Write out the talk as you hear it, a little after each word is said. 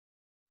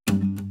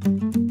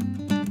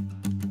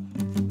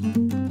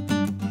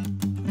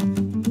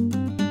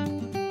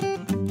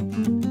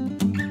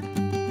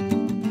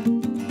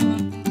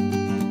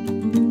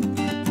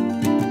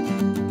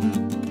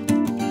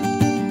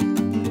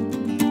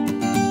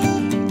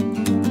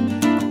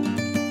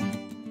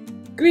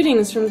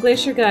Greetings from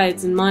Glacier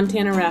Guides and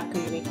Montana Raft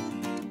Company.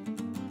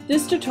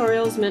 This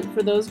tutorial is meant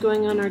for those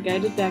going on our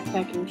guided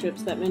backpacking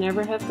trips that may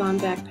never have gone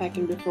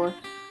backpacking before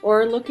or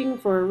are looking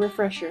for a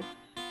refresher.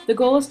 The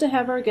goal is to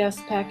have our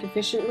guests pack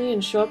efficiently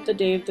and show up the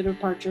day of the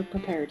departure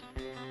prepared.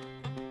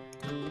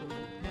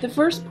 The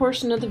first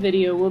portion of the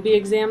video will be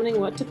examining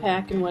what to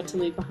pack and what to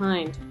leave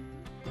behind.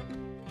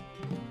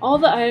 All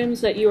the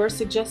items that you are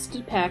suggested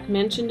to pack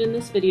mentioned in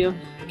this video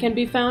can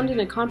be found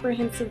in a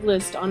comprehensive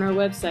list on our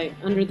website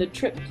under the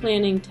Trip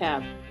Planning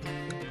tab.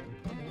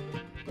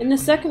 In the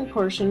second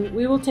portion,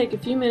 we will take a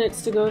few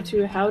minutes to go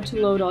through how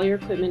to load all your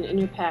equipment in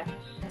your pack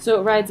so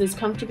it rides as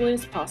comfortably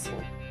as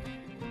possible.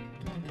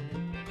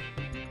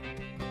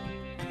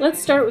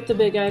 Let's start with the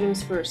big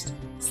items first: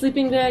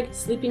 sleeping bag,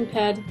 sleeping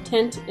pad,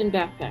 tent, and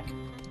backpack.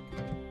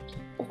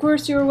 Of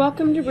course, you are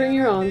welcome to bring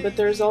your own, but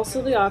there is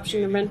also the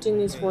option of renting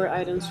these 4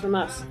 items from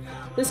us.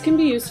 This can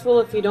be useful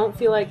if you don't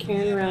feel like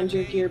carrying around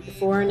your gear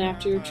before and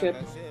after your trip,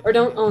 or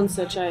don't own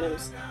such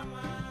items.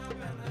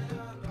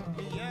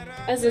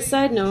 As a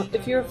side note,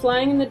 if you are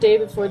flying in the day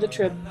before the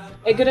trip,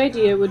 a good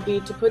idea would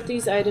be to put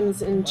these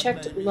items in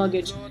checked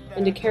luggage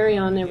and to carry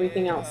on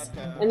everything else.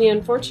 In the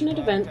unfortunate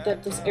event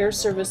that this air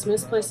service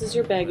misplaces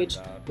your baggage,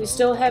 you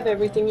still have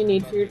everything you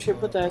need for your trip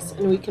with us,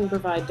 and we can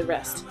provide the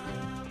rest.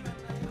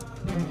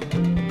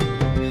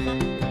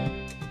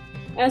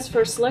 As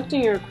for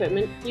selecting your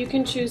equipment, you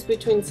can choose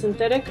between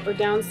synthetic or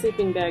down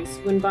sleeping bags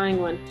when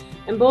buying one,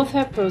 and both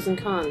have pros and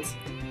cons.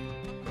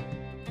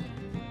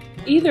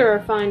 Either are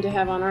fine to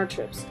have on our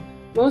trips.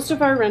 Most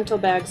of our rental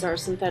bags are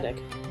synthetic.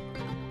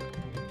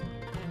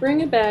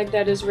 Bring a bag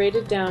that is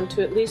rated down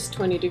to at least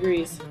 20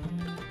 degrees.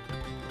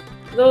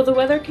 Though the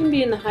weather can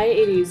be in the high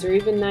 80s or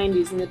even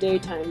 90s in the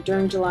daytime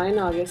during July and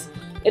August,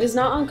 it is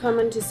not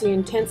uncommon to see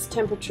intense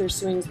temperature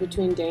swings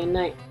between day and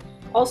night.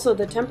 Also,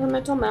 the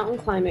temperamental mountain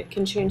climate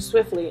can change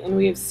swiftly, and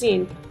we have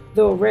seen,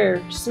 though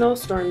rare,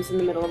 snowstorms in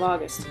the middle of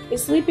August. A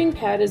sleeping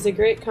pad is a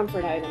great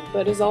comfort item,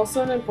 but is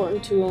also an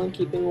important tool in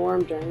keeping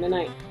warm during the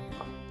night.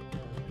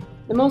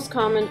 The most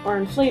common are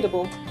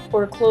inflatable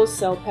or closed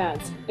cell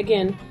pads.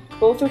 Again,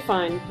 both are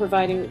fine,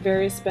 providing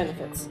various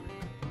benefits.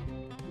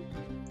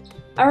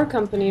 Our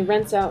company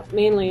rents out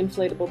mainly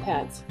inflatable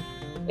pads.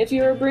 If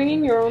you are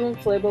bringing your own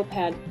inflatable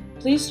pad,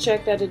 please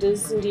check that it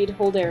is indeed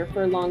hold air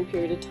for a long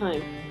period of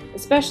time,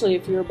 especially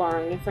if you are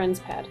borrowing a friend's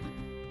pad.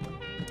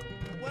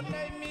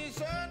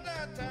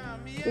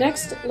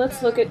 Next,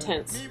 let's look at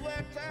tents.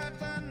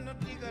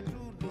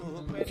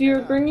 If you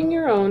are bringing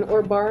your own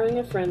or borrowing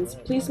a friend's,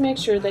 please make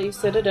sure that you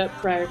set it up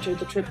prior to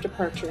the trip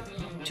departure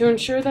to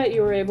ensure that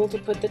you are able to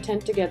put the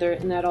tent together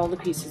and that all the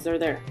pieces are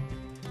there.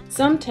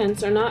 Some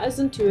tents are not as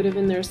intuitive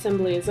in their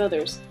assembly as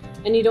others,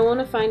 and you don't want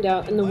to find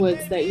out in the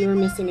woods that you are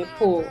missing a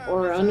pole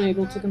or are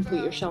unable to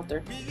complete your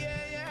shelter.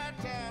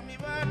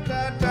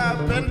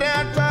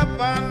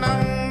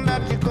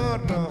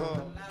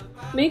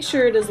 Make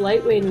sure it is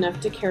lightweight enough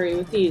to carry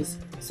with ease,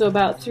 so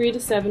about 3 to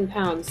 7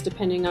 pounds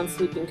depending on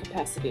sleeping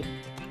capacity.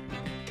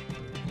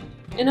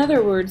 In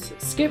other words,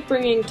 skip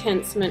bringing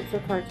tents meant for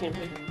car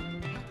camping.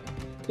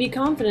 Be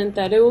confident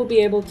that it will be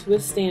able to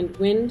withstand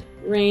wind,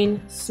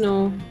 rain,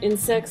 snow,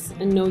 insects,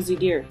 and nosy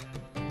deer.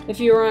 If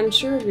you are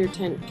unsure of your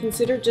tent,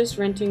 consider just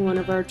renting one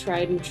of our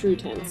tried and true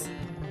tents.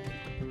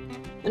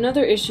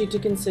 Another issue to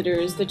consider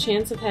is the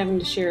chance of having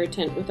to share a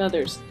tent with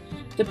others.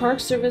 The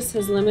Park Service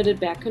has limited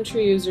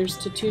backcountry users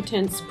to 2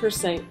 tents per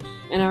site,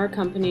 and our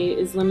company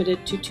is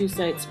limited to 2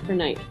 sites per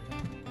night.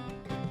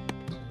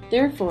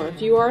 Therefore,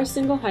 if you are a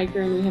single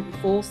hiker and we have a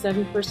full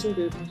 7-person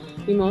group,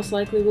 we most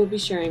likely will be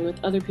sharing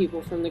with other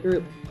people from the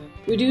group.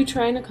 We do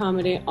try and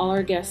accommodate all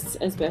our guests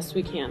as best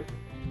we can.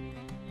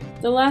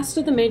 The last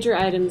of the major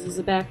items is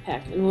a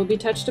backpack, and will be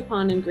touched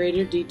upon in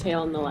greater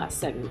detail in the last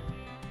segment.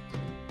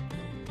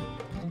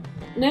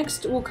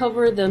 Next, we'll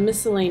cover the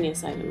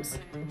miscellaneous items.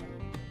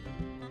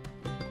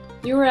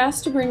 You are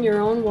asked to bring your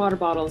own water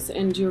bottles,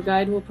 and your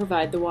guide will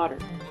provide the water.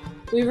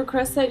 We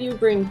request that you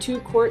bring 2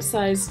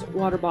 quart-sized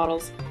water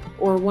bottles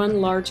or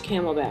 1 large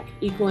camelback,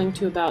 equaling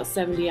to about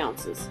 70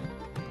 ounces.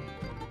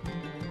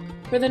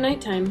 For the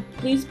nighttime,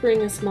 please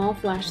bring a small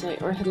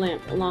flashlight or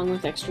headlamp along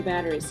with extra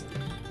batteries.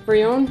 For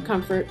your own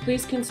comfort,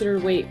 please consider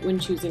weight when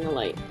choosing a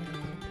light.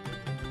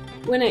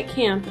 When at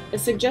camp, a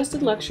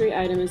suggested luxury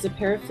item is a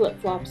pair of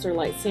flip-flops or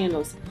light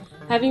sandals.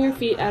 Having your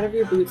feet out of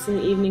your boots in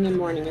the evening and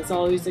morning is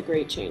always a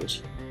great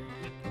change.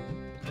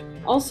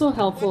 Also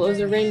helpful is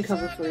a rain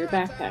cover for your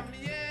backpack.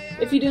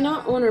 If you do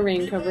not own a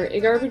rain cover, a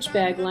garbage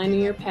bag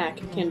lining your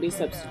pack can be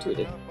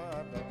substituted.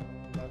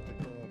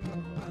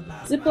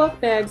 Ziploc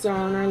bags are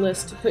on our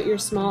list to put your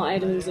small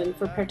items in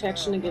for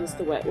protection against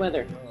the wet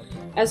weather.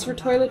 As for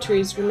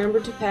toiletries, remember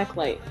to pack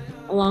light.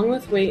 Along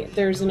with weight,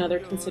 there is another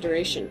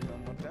consideration.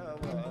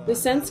 The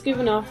scents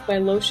given off by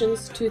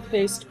lotions,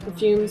 toothpaste,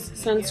 perfumes,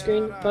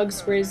 sunscreen, bug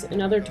sprays,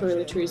 and other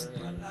toiletries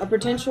are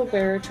potential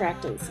bear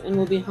attractants and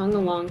will be hung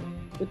along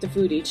with the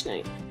food each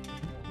night.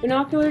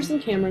 Binoculars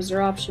and cameras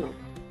are optional.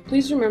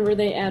 Please remember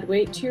they add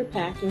weight to your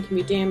pack and can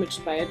be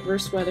damaged by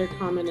adverse weather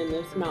common in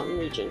this mountain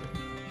region.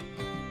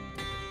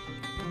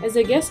 As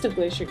a guest of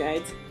Glacier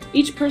Guides,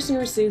 Each person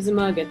receives a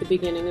mug at the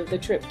beginning of the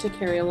trip to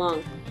carry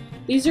along.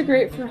 These are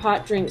great for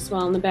hot drinks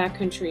while in the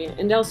backcountry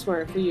and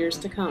elsewhere for years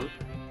to come.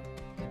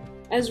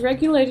 As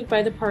regulated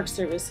by the Park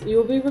Service, you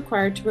will be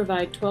required to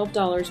provide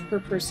 $12 per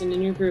person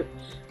in your group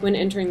when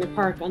entering the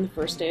park on the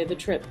first day of the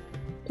trip.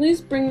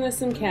 Please bring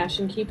this in cash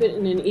and keep it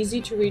in an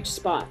easy-to-reach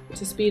spot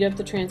to speed up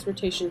the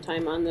transportation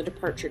time on the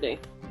departure day.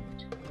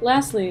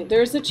 Lastly,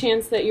 there is a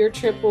chance that your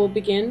trip will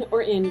begin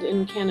or end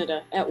in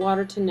Canada at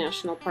Waterton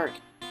National Park.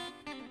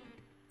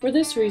 For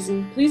this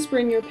reason, please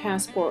bring your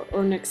passport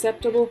or an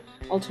acceptable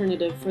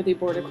alternative for the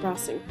border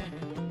crossing.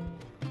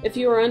 If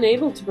you are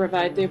unable to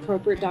provide the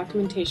appropriate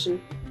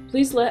documentation,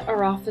 please let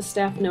our office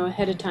staff know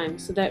ahead of time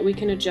so that we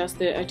can adjust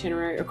the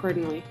itinerary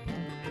accordingly.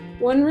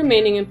 One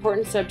remaining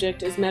important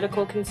subject is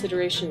medical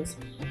considerations.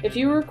 If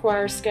you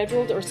require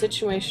scheduled or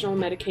situational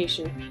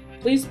medication,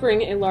 please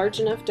bring a large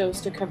enough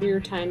dose to cover your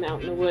time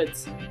out in the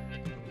woods.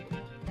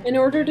 In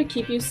order to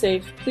keep you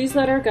safe, please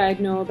let our guide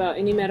know about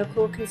any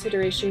medical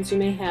considerations you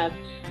may have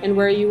and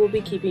where you will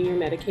be keeping your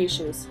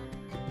medications.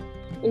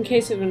 In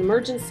case of an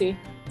emergency,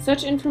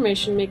 such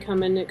information may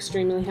come in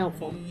extremely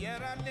helpful.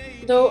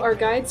 Though our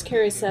guides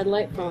carry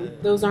satellite phone,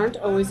 those aren't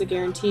always a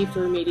guarantee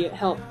for immediate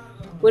help.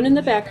 When in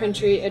the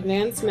backcountry,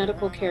 advanced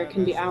medical care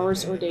can be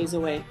hours or days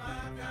away.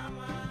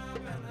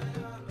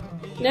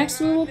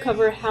 Next, we will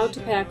cover how to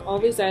pack all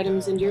these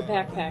items into your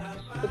backpack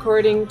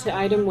according to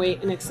item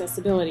weight and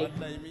accessibility.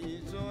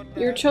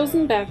 Your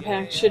chosen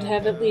backpack should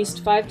have at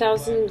least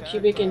 5,000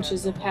 cubic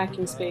inches of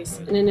packing space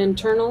in an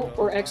internal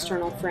or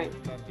external frame.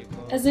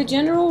 As a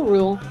general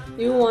rule,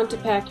 you will want to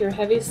pack your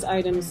heaviest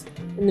items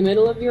in the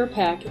middle of your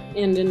pack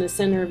and in the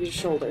center of your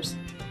shoulders.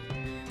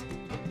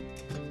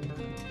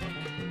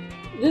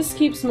 This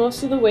keeps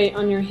most of the weight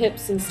on your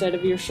hips instead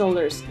of your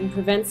shoulders and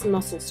prevents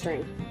muscle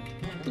strain.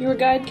 Your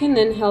guide can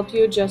then help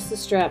you adjust the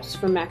straps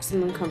for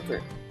maximum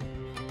comfort.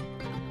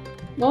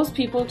 Most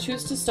people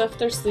choose to stuff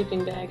their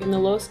sleeping bag in the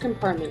lowest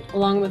compartment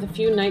along with a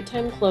few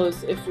nighttime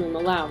clothes if room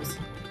allows.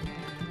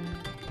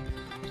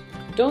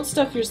 Don't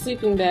stuff your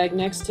sleeping bag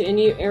next to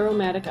any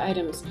aromatic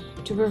items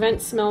to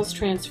prevent smells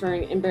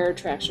transferring and bear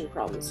attraction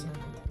problems.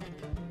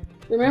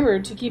 Remember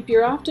to keep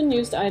your often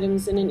used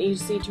items in an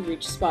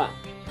easy-to-reach spot.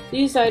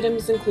 These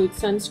items include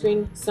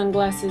sunscreen,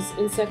 sunglasses,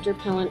 insect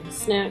repellent,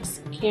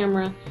 snacks,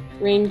 camera,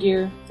 rain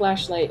gear,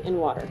 flashlight, and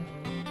water.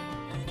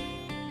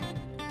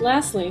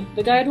 Lastly,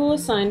 the guide will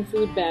assign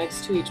food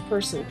bags to each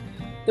person.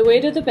 The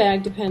weight of the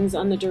bag depends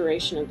on the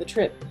duration of the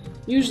trip,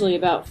 usually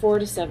about 4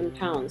 to 7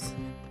 pounds.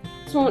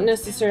 This won't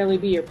necessarily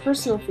be your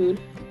personal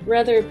food,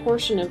 rather a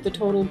portion of the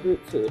total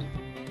group food.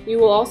 You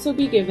will also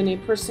be given a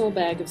personal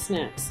bag of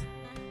snacks.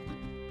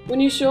 When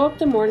you show up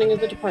the morning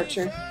of the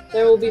departure,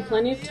 there will be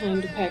plenty of time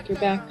to pack your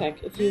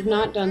backpack if you have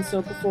not done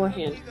so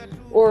beforehand,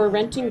 or are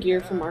renting gear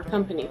from our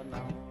company.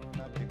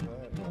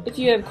 If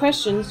you have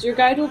questions, your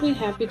guide will be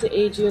happy to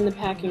aid you in the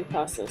packing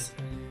process.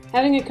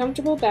 Having a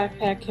comfortable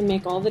backpack can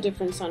make all the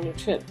difference on your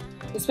trip,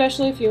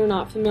 especially if you are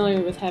not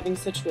familiar with having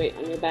such weight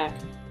on your back.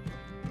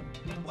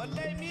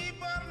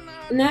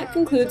 And that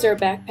concludes our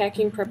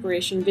backpacking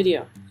preparation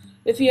video.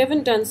 If you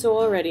haven't done so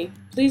already,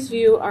 please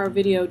view our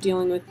video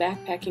dealing with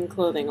backpacking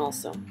clothing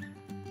also.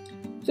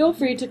 Feel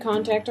free to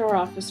contact our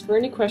office for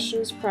any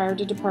questions prior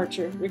to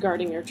departure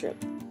regarding your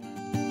trip.